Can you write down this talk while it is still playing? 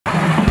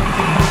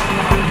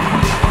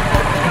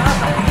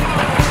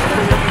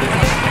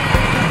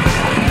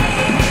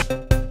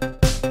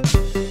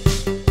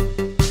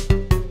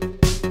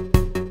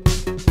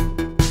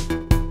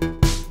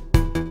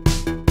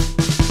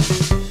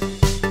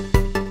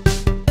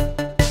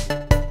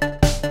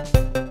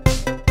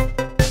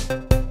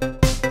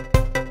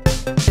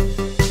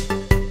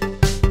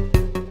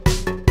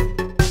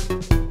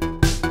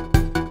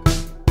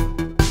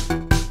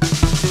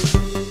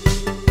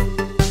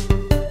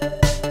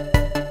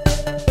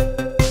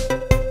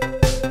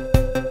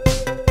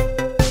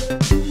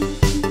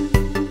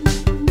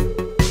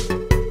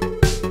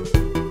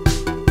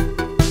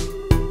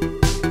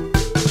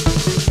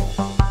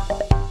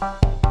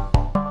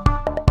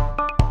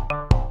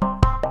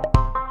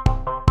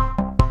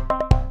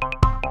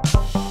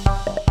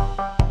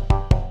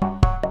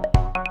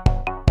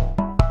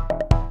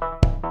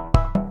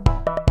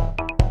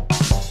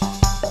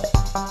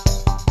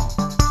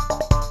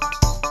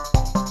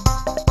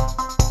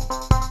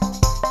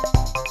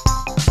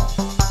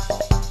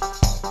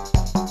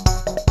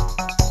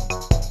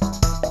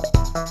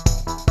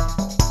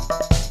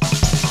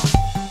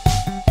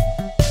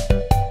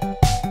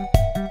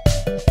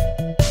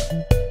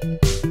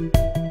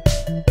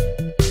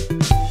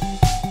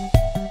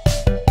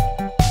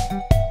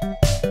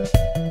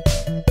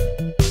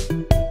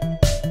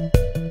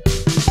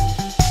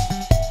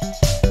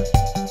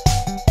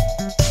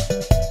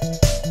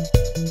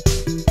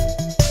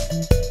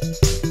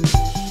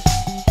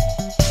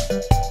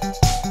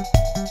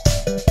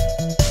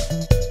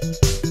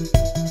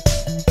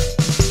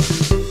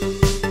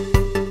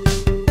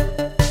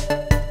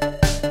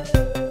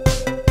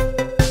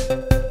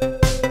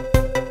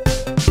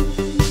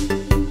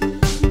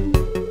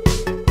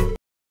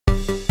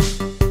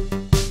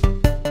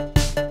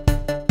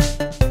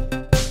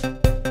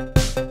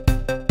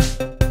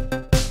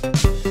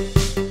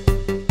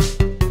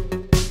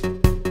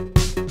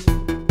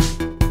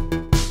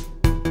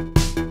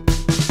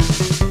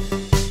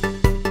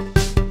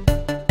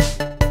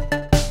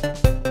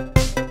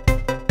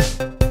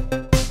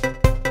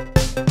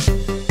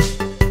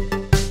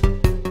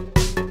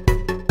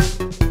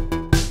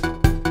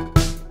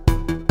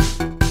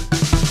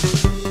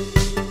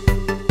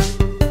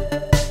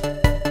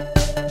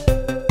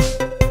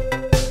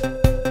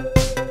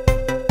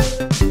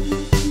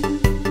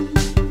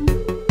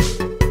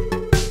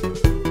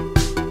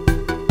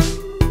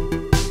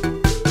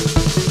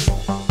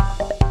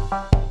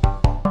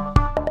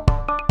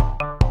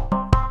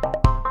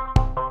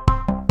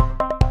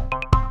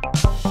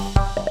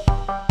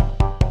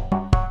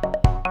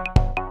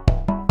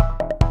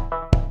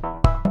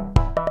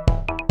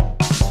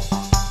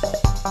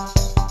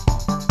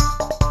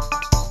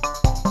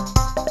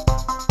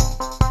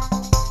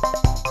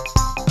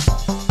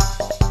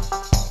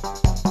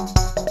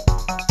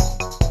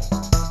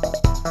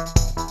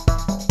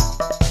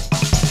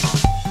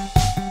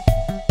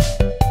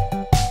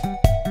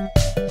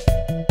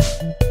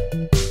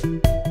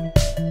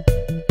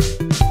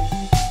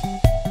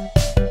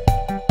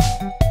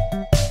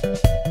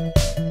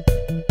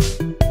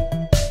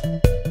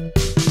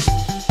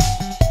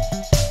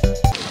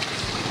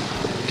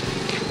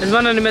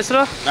ಯಜಮಾನ ನಿಮ್ಮ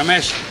ಹೆಸರು?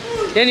 ರಮೇಶ್.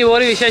 ಏನು ಈ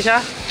ಹೋರಿ ವಿಶೇಷ?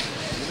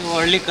 ಇದು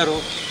ಹಳ್ಳಿ ಕರು.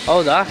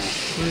 ಹೌದಾ?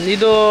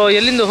 ಇದು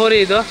ಎಲ್ಲಿಂದ ಹೋರಿ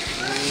ಇದು?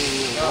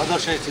 ಹೋದ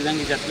ವರ್ಷ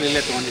ಸಿದ್ಧಗಂಗೆ ಜಾತ್ರೆ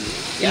ಇಲ್ಲೇ ತೊಗೊಂಡಿದ್ವಿ.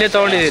 ಇಲ್ಲೇ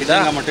ತೊಗೊಂಡಿದ್ದ?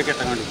 ಮಠಕ್ಕೆ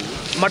ತಗೊಂಡಿದ್ವಿ.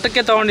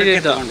 ಮಠಕ್ಕೆ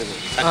ತೊಗೊಂಡಿದ್ದು?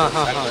 ಹಾಂ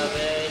ಹಾಂ ಹಾಂ.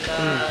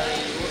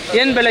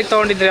 ಏನು ಬೆಲೆಗೆ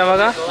ತೊಗೊಂಡಿದ್ರಿ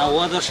ಅವಾಗ? ನಾವು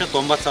ಹೋದ ವರ್ಷ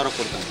 90,000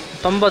 ಕೊಡ್ತೀವಿ.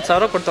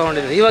 90,000 ಕೊಟ್ಟು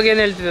ತೊಗೊಂಡಿದ್ರಿ. ಇವಾಗ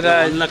ಏನು ಹೇಳ್ತಿದ್ದೀರಾ?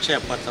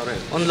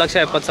 1,70,000.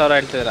 1,70,000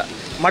 ಹೇಳ್ತಿದ್ದೀರಾ.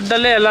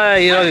 ಮಠದಲ್ಲೇ ಎಲ್ಲ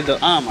ಇರೋದಿದ್ದು?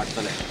 ಹಾಂ,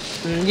 ಮಠದಲ್ಲೇ.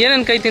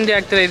 ಏನೇನು ಕೈ ತಿಂಡಿ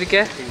ಹಾಕ್ತೀರಾ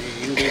ಇದಕ್ಕೆ?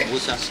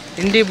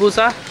 ಹಿಂಡಿ ಬೂಸ,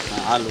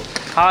 ಹಾಲು,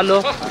 ಹಣ್ಣು.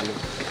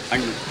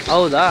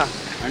 ಹೌದಾ?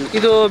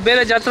 ಇದು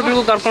ಬೇರೆ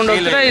ಜಾತ್ರೆಗಳಿಗೂ ಕರ್ಕೊಂಡು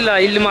ಹೋಗ್ತೀರಾ ಇಲ್ಲ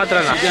ಇಲ್ಲಿ ಮಾತ್ರ?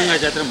 ಸಿದ್ಧಗಂಗಾ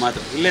ಜಾತ್ರೆ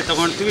ಮಾತ್ರ. ಇಲ್ಲೇ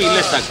ತಗೊಳ್ತೀವಿ,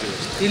 ಇಲ್ಲೇ ಸಾಕ್ತೀವಿ.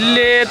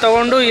 ಇಲ್ಲೇ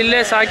ತಗೊಂಡು ಇಲ್ಲೇ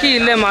ಸಾಕಿ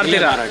ಇಲ್ಲೇ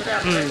ಮಾರ್ತೀರಾ?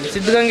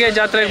 ಸಿದ್ಧಗಂಗೆ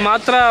ಜಾತ್ರೆಗೆ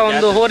ಮಾತ್ರ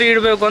ಒಂದು ಹೋರಿ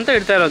ಇಡಬೇಕು ಅಂತ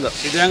ಇಡ್ತಾ ಇರೋದು?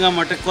 ಸಿದ್ಧಗಂಗಾ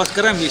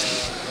ಮಠಕ್ಕೋಸ್ಕರ ಮೀಸಲು.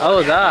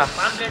 ಹೌದಾ?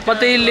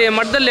 ಮತ್ತೆ ಇಲ್ಲಿ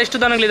ಮಠದಲ್ಲಿ ಎಷ್ಟು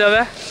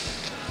ದನಗಳಿದಾವೆ?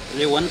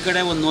 ಇಲ್ಲಿ ಒಂದು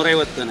ಕಡೆ ಒಂದು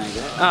 150 ದನ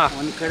ಇದೆ.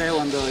 ಒಂದು ಕಡೆ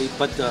ಒಂದು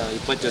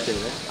 20 ಜೊತೆ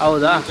ಇದೆ.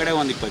 ಹೌದಾ? ಒಂದು ಕಡೆ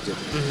ಒಂದು 20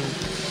 ಜೊತೆ.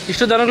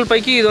 ಇಷ್ಟು ದನಗಳ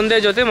ಪೈಕಿ ಇದೊಂದೇ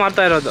ಜೊತೆ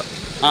ಮಾರ್ತಾ ಇರೋದು?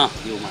 ಹಾಂ,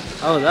 ಇವು ಮಾತ್ರ.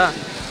 ಹೌದಾ?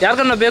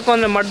 ಯಾರಿಗನ್ನ ಬೇಕು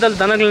ಅಂದರೆ ಮಠದಲ್ಲಿ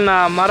ದನಗಳನ್ನ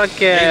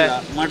ಮಾರಕ್ಕೆ?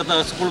 ಮಠದ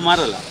ಹಸುಗಳು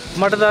ಮಾರಲ್ಲ.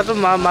 ಮಠದ ಹತ್ರ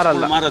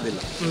ಮಾರೋದಿಲ್ಲ.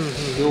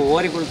 ಇವು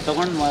ಓರಿಗಳು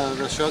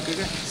ತಗೊಂಡು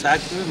ಶೋಕಿಗೆ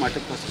ಸಾಕ್ತೀವಿ,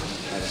 ಮಠಕ್ಕೋಸ್ಕರ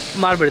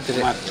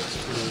ಮಾರ್ಬಿಡ್ತೀರಿ.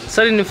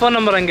 ಸರಿ, ನಿಮ್ಮ ಫೋನ್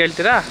ನಂಬರ್ ಹಂಗೆ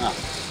ಹೇಳ್ತೀರಾ?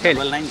 ಹೇಳಿ.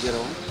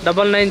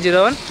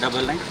 9901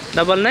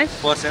 99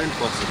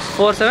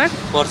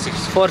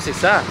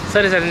 4746.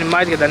 ಸರಿ ಸರಿ, ನಿಮ್ಮ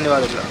ಮಾಹಿತಿಗೆ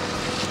ಧನ್ಯವಾದಗಳು.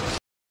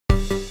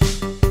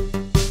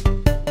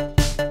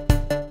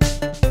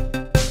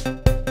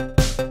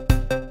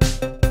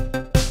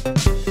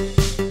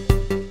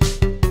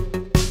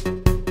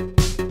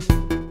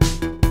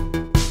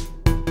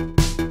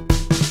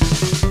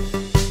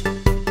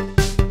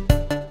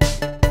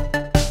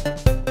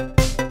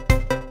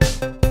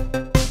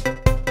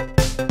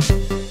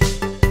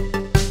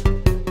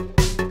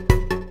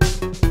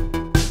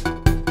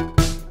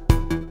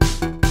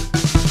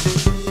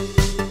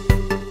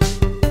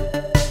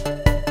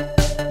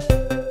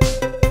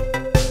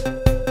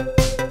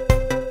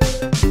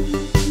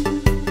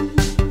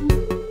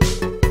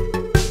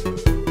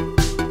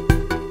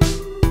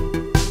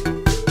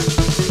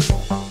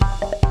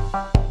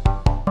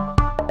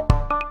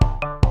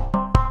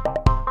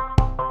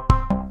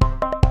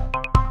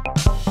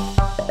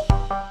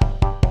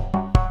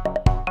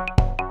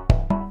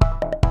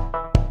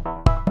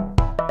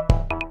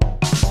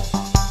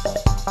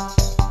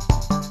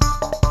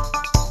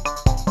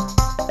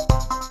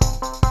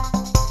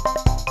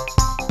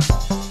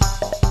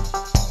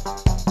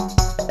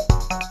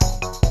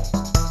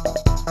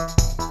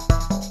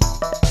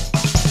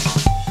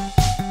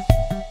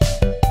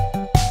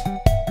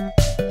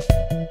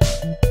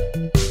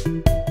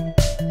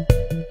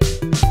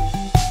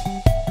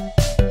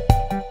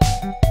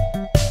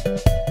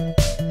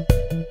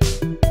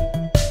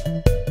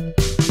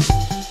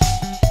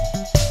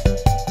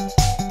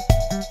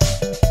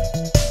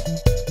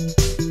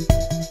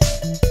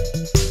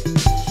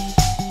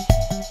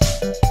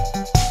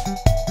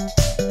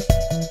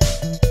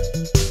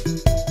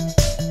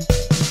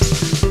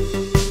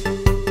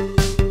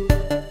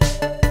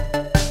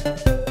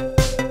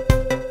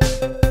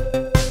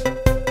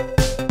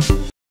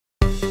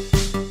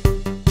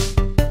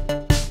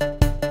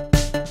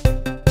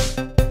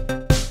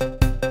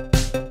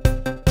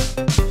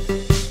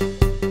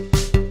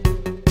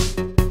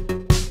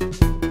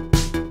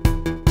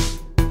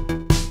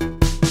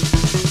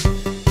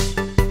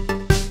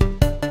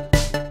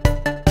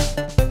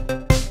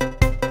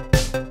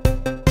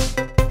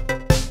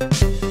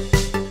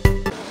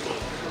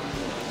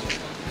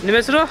 ನಿಮ್ಮ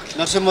ಹೆಸರು?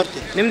 ನರಸಿಂಹಮೂರ್ತಿ.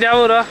 ನಿಮ್ದು ಯಾವ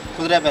ಊರು?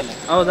 ಕುದುರೆಬೆಲೆ.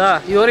 ಹೌದಾ?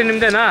 ಈ ಊರಿ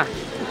ನಿಮ್ದೇನಾ?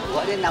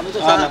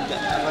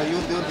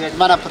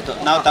 ಯಜಮಾನಪ್ಪತ್ತು,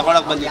 ನಾವು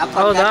ತಗೊಳಕ್ ಬಂದ್ವಿ.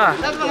 ಹೌದಾ?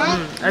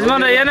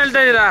 ಯಜಮಾನ ಏನು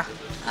ಹೇಳ್ತಾ ಇದ್ದೀರಾ?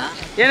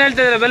 ಏನು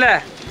ಹೇಳ್ತಾ ಇದ್ದೀರಾ ಬೆಲೆ?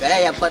 ಬೆಲೆ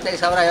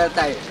 75,000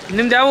 ಹೇಳ್ತಾ ಇದೆ.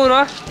 ನಿಮ್ದು ಯಾವ ಊರು?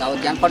 ನಾವು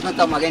ಕೆಂಪಟ್ಟ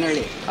ಮಗನ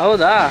ಹೇಳಿ.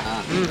 ಹೌದಾ?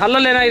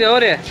 ಹಲ್ಲಲ್ಲಿ ಏನಾಗಿದೆ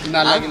ಅವ್ರಿ?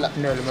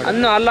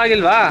 ಅನ್ನು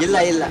ಹಲ್ಲಾಗಿಲ್ವಾ? ಇಲ್ಲ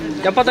ಇಲ್ಲ.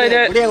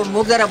 75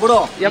 ಮುಗ್ದಾರ ಬಿಡು.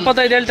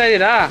 75 ಹೇಳ್ತಾ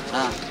ಇದ್ದೀರಾ?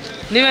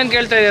 ನೀವೇನು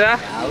ಕೇಳ್ತಾ ಇದ್ದೀರಾ?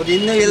 ಅವ್ರು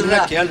ಇನ್ನೂ ಇಲ್ಲ,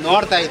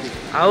 ನೋಡ್ತಾ ಇದ್ದೀವಿ.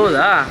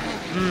 ಹೌದಾ?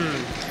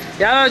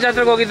 ಯಾವ್ಯಾವ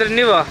ಜಾತ್ರೆಗೆ ಹೋಗಿದ್ರಿ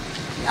ನೀವು?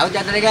 ಯಾವ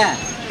ಜಾತ್ರೆಗೆ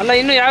ಅಲ್ಲ,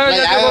 ಇನ್ನು ಯಾವ್ಯಾವ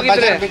ಜಾತ್ರೆಗೆ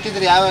ಹೋಗಿದ್ರಿ?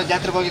 ಬಿಟ್ಟಿದ್ರಿ, ಯಾವ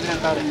ಜಾತ್ರೆಗೆ ಹೋಗಿದ್ರಿ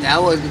ಅಂತ?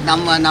 ಯಾವ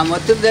ನಮ್ಮ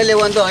ಹತ್ತಿರದಲ್ಲಿ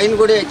ಒಂದು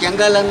ಐನಗುಡಿ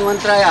ಕೆಂಗಲ್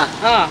ಅನ್ನುವಂತ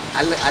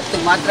ಅಲ್ಲಿ ಹತ್ತು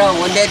ಮಾತ್ರ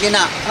ಒಂದೇ ದಿನ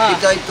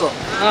ಕಿತ್ತೋಯ್ತು.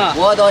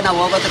 ನಾವು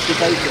ಹೋಗೋದು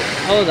ಕಿತ್ತೋಯ್ತು.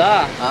 ಹೌದಾ?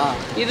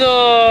 ಇದು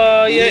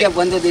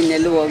ಬಂದದ್ದು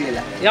ಇನ್ನೆಲ್ಲೂ ಹೋಗ್ಲಿಲ್ಲ.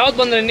 ಯಾವ್ದು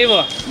ಬಂದ್ರಿ ನೀವು?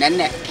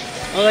 ನೆನ್ನೆ.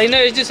 ಹೌದಾ? ಇನ್ನೂ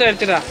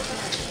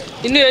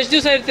ಎಷ್ಟು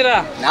ದಿವಸ ಇರ್ತೀರಾ?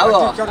 ನಾವು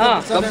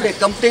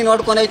ಕಂಪ್ನಿ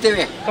ನೋಡ್ಕೊಂಡು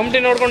ಹೋಗ್ತೀವಿ. ಕಂಪ್ನಿ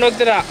ನೋಡ್ಕೊಂಡು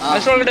ಹೋಗ್ತೀರಾ?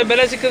 ಅಷ್ಟೊಳಗಡೆ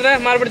ಬೆಲೆ ಸಿಕ್ಕಿದ್ರೆ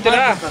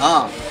ಮಾರ್ಬಿಡ್ತೀರಾ?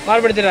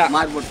 ಮಾಡ್ಬಿಡ್ತೀವಿ.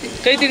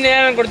 ಕೈ ತಿಂಡಿ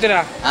ಏನೇನು ಕೊಡ್ತೀರಾ?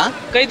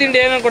 ಕೈ ತಿಂಡಿ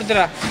ಏನೇನು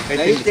ಕೊಡ್ತೀರಾ?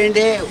 ಕೈ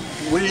ತಿಂಡಿ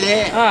ಉಳ್ಳಿ,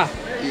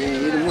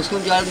 ಇದು ಮುಸ್ಕಿನ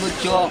ಜೋಳ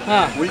ನುಚ್ಚು,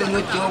 ಉಳ್ಳಿ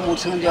ನುಚ್ಚು,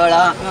 ಮುಸ್ಕಿನ ಜೋಳ,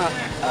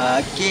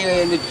 ಅಕ್ಕಿ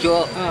ನುಚ್ಚು,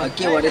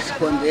 ಅಕ್ಕಿ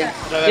ಒಡೆಸ್ಕೊಂಡು.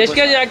 ಎಷ್ಟು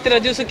ಕೆಜಿ ಹಾಕ್ತೀರಾ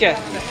ದಿವಸಕ್ಕೆ?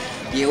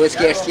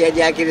 ದಿವಸಕ್ಕೆ ಎಷ್ಟು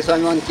ಕೆಜಿ ಹಾಕಿರಿ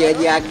ಸ್ವಾಮಿ? 1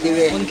 ಕೆಜಿ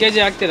ಹಾಕ್ತಿವಿ. 1 ಕೆಜಿ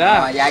ಹಾಕ್ತೀರಾ?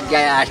 ಯಾಕೆ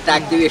ಅಷ್ಟು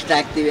ಹಾಕ್ತಿವಿ ಇಷ್ಟು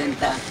ಹಾಕ್ತಿವಿ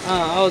ಅಂತ?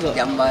 ಹೌದು.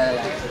 ಜಂಬ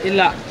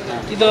ಇಲ್ಲ.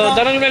 ಇದು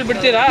ದನಗಳ ಮೇಲೆ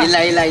ಬಿಡ್ತೀರಾ? ಇಲ್ಲ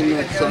ಇಲ್ಲ, ಇನ್ನೂ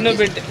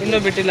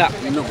ಬಿಟ್ಟಿಲ್ಲ.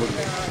 ಇನ್ನೂ ಬಿಡು.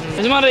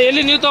 ಯಜಮಾನ,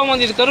 ಎಲ್ಲಿ ನೀವು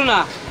ತಗೊಂಬಂದಿದ್ದು ಕರುನ?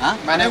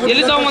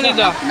 ಎಲ್ಲಿ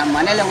ತಗೊಂಬಂದಿದ್ದು? ನಮ್ಮ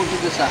ಮನೇಲೆ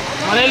ಹುಟ್ಟಿದ್ದು ಸರ್.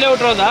 ಮನೆಯಲ್ಲೇ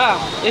ಹುಟ್ಟಿರೋದಾ?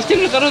 ಎಷ್ಟು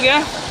ತಿಂಗಳು ಕರುಗೆ?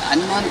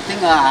 11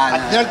 ತಿಂಗಳು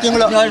 17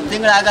 ತಿಂಗಳು 17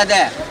 ತಿಂಗಳು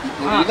ಆಗದೆ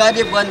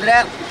ಯುಗಾದಿ ಬಂದರೆ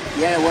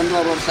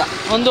 1.5 ವರ್ಷ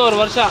 1.5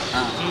 ವರ್ಷ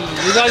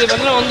ಯುಗಾದಿ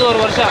ಬಂದರೆ 1.5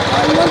 ವರ್ಷ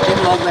 11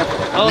 ತಿಂಗಳು ಹೋಗ್ಬೇಕು.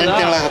 ಹೌದಾ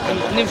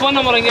ನಿಮ್ಮ ಫೋನ್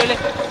ನಂಬರ್ ಹಂಗೆ ಹೇಳಿ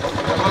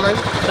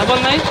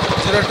 99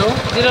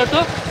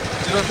 02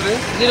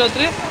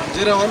 03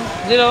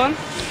 01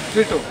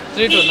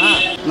 32ನಾ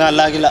ಇನ್ನೂ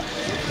ಅಲ್ಲಾಗಿಲ್ಲ.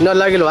 ಇನ್ನೂ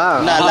ಅಲ್ಲಾಗಿಲ್ವಾ?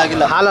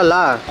 ಅಲ್ಲಾಗಿಲ್ಲ. ಹಾಲಲ್ಲ?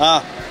 ಹಾಂ.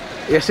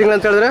 ಎಷ್ಟು ತಿಂಗಳು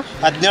ಅಂತ ಹೇಳಿದ್ರೆ?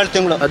 17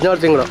 ತಿಂಗಳು.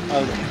 17 ತಿಂಗಳು.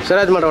 ಹೌದು. ಸರಿ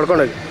ಆಯ್ತು ಮಾಡಿ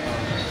ಹೊಡ್ಕೊಂಡೋಗಿ.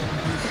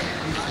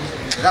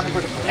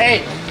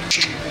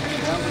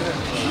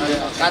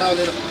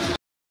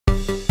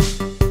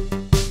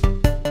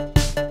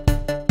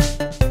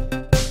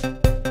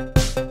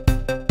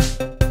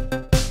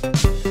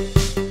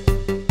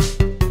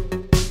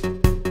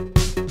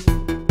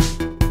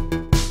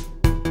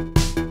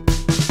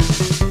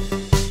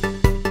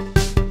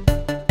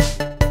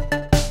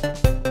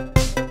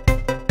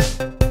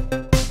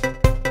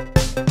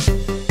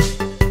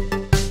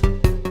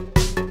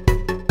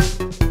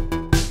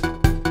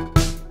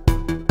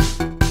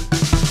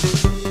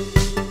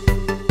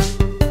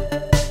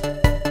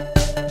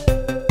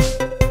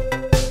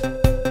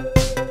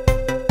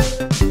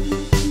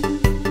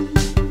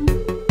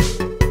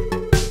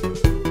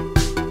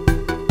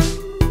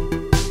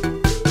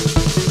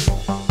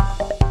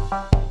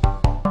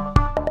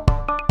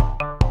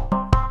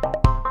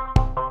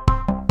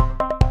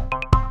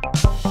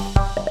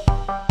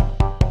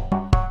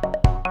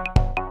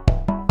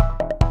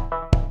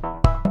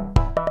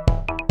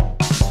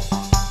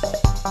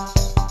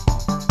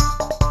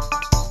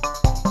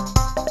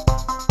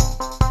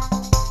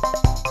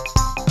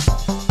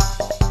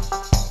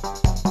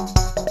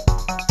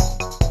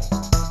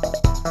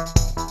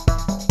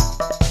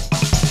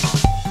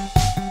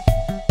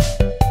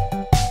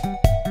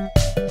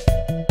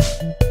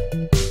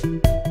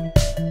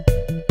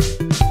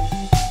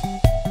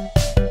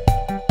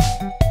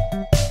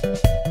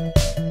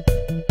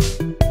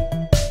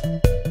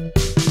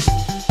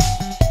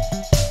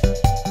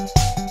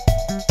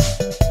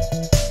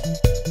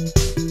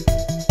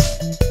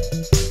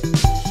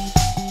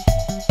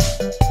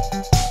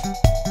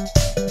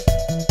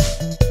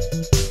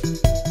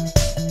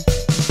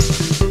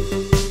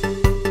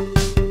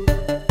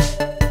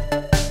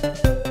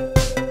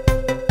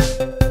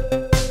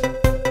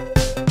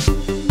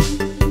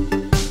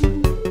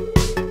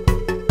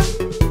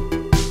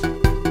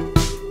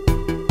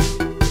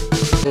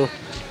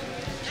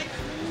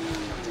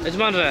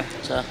 ಯಜಮಾನ್ರೆ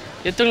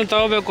ಎತ್ತುಗಳನ್ನ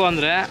ತಗೋಬೇಕು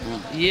ಅಂದ್ರೆ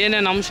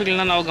ಏನೇನು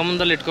ಅಂಶಗಳನ್ನ ನಾವು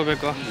ಗಮನದಲ್ಲಿ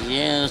ಇಟ್ಕೋಬೇಕು?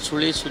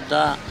 ಸುಳಿ ಸುದ್ದ,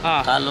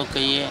 ಕಾಲು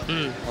ಕೈ,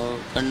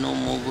 ಕಣ್ಣು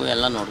ಮೂಗು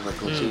ಎಲ್ಲ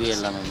ನೋಡ್ಬೇಕು, ಕಿವಿ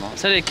ಎಲ್ಲಾನು.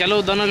 ಸರಿ,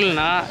 ಕೆಲವು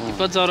ದನಗಳನ್ನ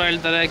 20,000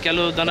 ಹೇಳ್ತಾರೆ,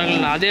 ಕೆಲವು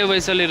ದನಗಳನ್ನ ಅದೇ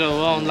ವಯಸ್ಸಲ್ಲಿರೋ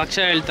 1 ಲಕ್ಷ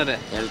ಹೇಳ್ತಾರೆ.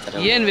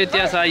 ಏನ್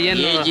ವ್ಯತ್ಯಾಸ?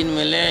 ಏನ್ ಏಜಿನ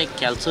ಮೇಲೆ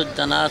ಕೆಲ್ಸದ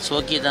ದನ,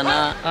 ಸೋಕಿ ದನ,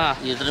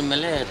 ಇದ್ರ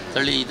ಮೇಲೆ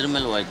ತಳಿ, ಇದ್ರ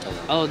ಮೇಲೆ ಹೋಯ್ತವೆ.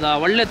 ಹೌದಾ?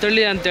 ಒಳ್ಳೆ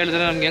ತಳಿ ಅಂತ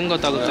ಹೇಳಿದ್ರೆ ನಮ್ಗೆ ಹೆಂಗ್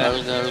ಗೊತ್ತಾಗುತ್ತೆ?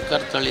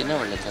 ಹಳ್ಕರ್ ತಳಿನೇ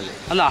ಒಳ್ಳೆ ತಳಿ.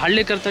 ಅಲ್ಲ,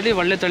 ಹಳ್ಳಿಕರ್ ತಳಿ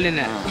ಒಳ್ಳೆ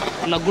ತಳಿನೇ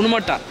ಅಲ್ಲ,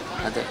 ಗುಣಮಟ್ಟ.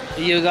 ಅದೇ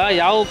ಈಗ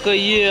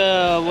ಈ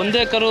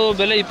ಒಂದೇ ಕರು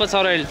ಬೆಲೆ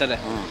 20,000 ಹೇಳ್ತಾರೆ,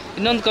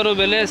 ಇನ್ನೊಂದು ಕರು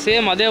ಬೆಲೆ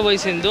ಸೇಮ್ ಅದೇ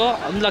ವಯಸ್ಸಿಂದು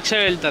 1 ಲಕ್ಷ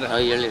ಹೇಳ್ತಾರೆ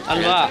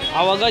ಅಲ್ವಾ?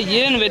 ಅವಾಗ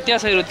ಏನು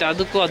ವ್ಯತ್ಯಾಸ ಇರುತ್ತೆ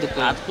ಅದಕ್ಕೂ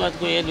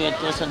ಏನು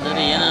ವ್ಯತ್ಯಾಸ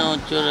ಅಂದರೆ ಏನೋ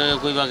ಒಂಚೂರು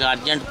ಇವಾಗ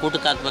ಅರ್ಜೆಂಟ್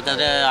ಕೂಟಕ್ಕೆ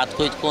ಹಾಕ್ಬೇಕಾದ್ರೆ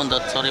ಅದಕ್ಕೂ ಇದಕ್ಕೂ ಒಂದು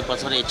 10,000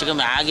 20,000 ಹೆಚ್ಚು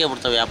ಕಮ್ಮಿ ಆಗೇ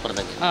ಬಿಡ್ತಾವೆ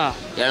ವ್ಯಾಪಾರದಾಗ,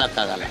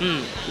 ಹೇಳೋಕ್ಕಾಗಲ್ಲ.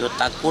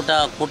 ಇವತ್ತು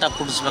ಕೂಟ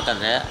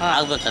ಕುಡಿಸ್ಬೇಕಾದ್ರೆ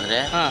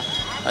ಆಗ್ಬೇಕಾದ್ರೆ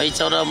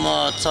 5,000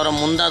 10,000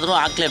 ಮುಂದಾದ್ರೂ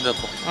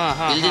ಹಾಕ್ಲೇಬೇಕು,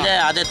 ಇಲ್ದಿದೆ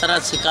ಅದೇ ತರ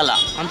ಸಿಕ್ಕಲ್ಲ,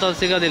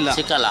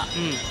 ಸಿಕ್ಕಲ್ಲ,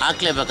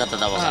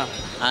 ಹಾಕ್ಲೇಬೇಕಾಗ್ತದ ಅವಾಗ.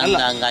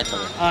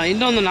 ಹಂಗಾಯ್ತದೆ.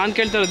 ಇನ್ನೊಂದು ನಾನು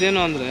ಕೇಳ್ತಾ ಇರೋದೇನು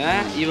ಅಂದ್ರೆ,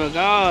 ಇವಾಗ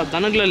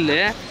ದನಗಳಲ್ಲಿ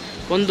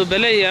ಒಂದು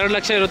ಬೆಲೆ 2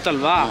 ಲಕ್ಷ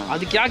ಇರುತ್ತಲ್ವಾ,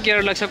 ಅದಕ್ಕೆ ಯಾಕೆ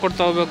 2 ಲಕ್ಷ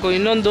ಕೊಡ್ತಾ ಹೋಗ್ಬೇಕು?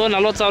 ಇನ್ನೊಂದು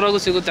 40,000ಗೂ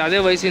ಸಿಗುತ್ತೆ ಅದೇ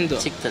ವಯಸ್ಸಿಂದು.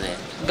 ಸಿಗ್ತದೆ.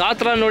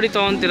 ಗಾತ್ರ ನೋಡಿ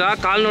ತಗೊಂತೀರಾ,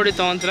 ಕಾಲು ನೋಡಿ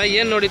ತಗೊಂತೀರಾ,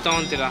 ಏನ್ ನೋಡಿ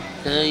ತಗೊಂತೀರಾ?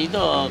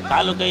 ಇದು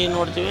ಕಾಲು ಕೈ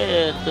ನೋಡ್ತೀವಿ,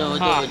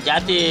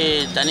 ಜಾತಿ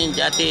ದನಿನ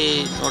ಜಾತಿ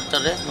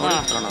ನೋಡ್ತಾರೆ, ನೋಡಿ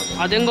ತಗೊಳೋದು.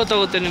 ಅದ್ ಹೆಂಗ್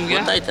ಗೊತ್ತಾಗುತ್ತೆ ನಿಮ್ಗೆ?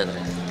 ಗೊತ್ತಾಯ್ತದೆ,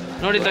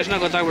 ನೋಡಿದ ತಕ್ಷಣ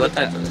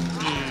ಗೊತ್ತಾಗ್ಬಿಡುತ್ತೆ.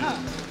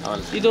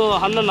 ಇದು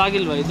ಹಲ್ಲಲ್ಲಿ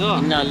ಆಗಿಲ್ವಾ? ಇದು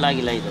ಇನ್ನೂ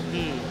ಹಲ್ಲಾಗಿಲ್ಲ.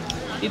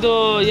 ಇದು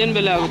ಏನ್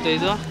ಬೆಲೆ ಆಗುತ್ತೆ?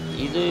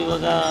 ಇದು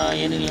ಇವಾಗ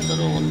ಏನಿಲ್ಲ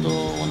ಅಂದರೂ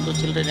ಒಂದು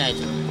ಚಿಲ್ಲರೆ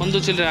ಆಯ್ತು. 1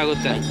 ಚಿಲ್ಲರೆ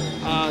ಆಗುತ್ತೆ.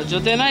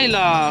 ಜೊತೆನಾ ಇಲ್ಲ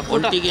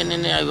ಒಟ್ಟಿಗೆ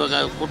ಇವಾಗ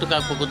ಕೂಟಕ್ಕೆ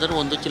ಹಾಕ್ಬೇಕಂದ್ರೆ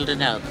 1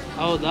 ಚಿಲ್ಲರೆ ಆಗುತ್ತೆ.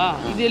 ಹೌದಾ?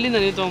 ಇದು ಎಲ್ಲಿಂದ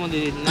ನೀವು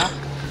ತೊಗೊಂಬಂದಿದ್ದೀನ?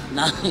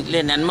 ನಾನು ಇಲ್ಲೇ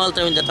ನೆನ್ಮಲ್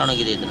ತವಿಂದ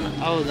ತಗೊಂಡೋಗಿದ್ದೆ ಇದನ್ನ.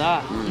 ಹೌದಾ?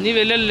 ನೀವು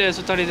ಎಲ್ಲೆಲ್ಲಿ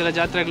ಸುತ್ತಾಡಿದ್ದೀರಾ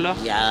ಜಾತ್ರೆಗಳು?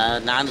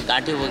 ನಾನು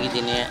ಘಾಟಿ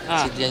ಹೋಗಿದ್ದೀನಿ,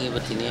 ಸಿದ್ಧಗಂಗೆ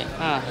ಬರ್ತೀನಿ,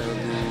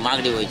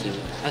 ಮಾಗಡಿ ಹೋಗ್ತೀವಿ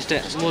ಅಷ್ಟೇ.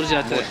 3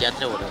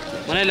 ಜಾತ್ರೆ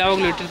ಓಡಾಡ್ತೀವಿ. ಮನೇಲಿ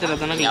ಯಾವಾಗಲೂ ಇಟ್ಟಿರ್ತೀರ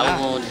ದನಗಳು? ಯಾವ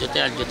ಒಂದು ಜೊತೆ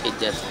 2 ಜೊತೆ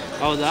ಇದ್ದೆ.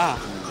 ಹೌದಾ?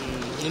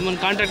 ನಿಮ್ಮನ್ನು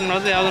ಕಾಂಟ್ಯಾಕ್ಟ್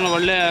ಮಾಡಿದ್ರೆ ಯಾವ್ದನ್ನ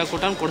ಒಳ್ಳೆ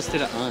ಕೂಟನ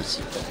ಕೊಡಿಸ್ತೀರಾ?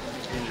 ಸಿಗ್ತದೆ.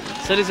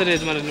 ಸರಿ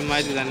ಯಜಮಾನ್ರೆ, ನಿಮ್ಮ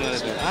ಮಾಹಿತಿ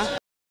ಧನ್ಯವಾದಗಳು.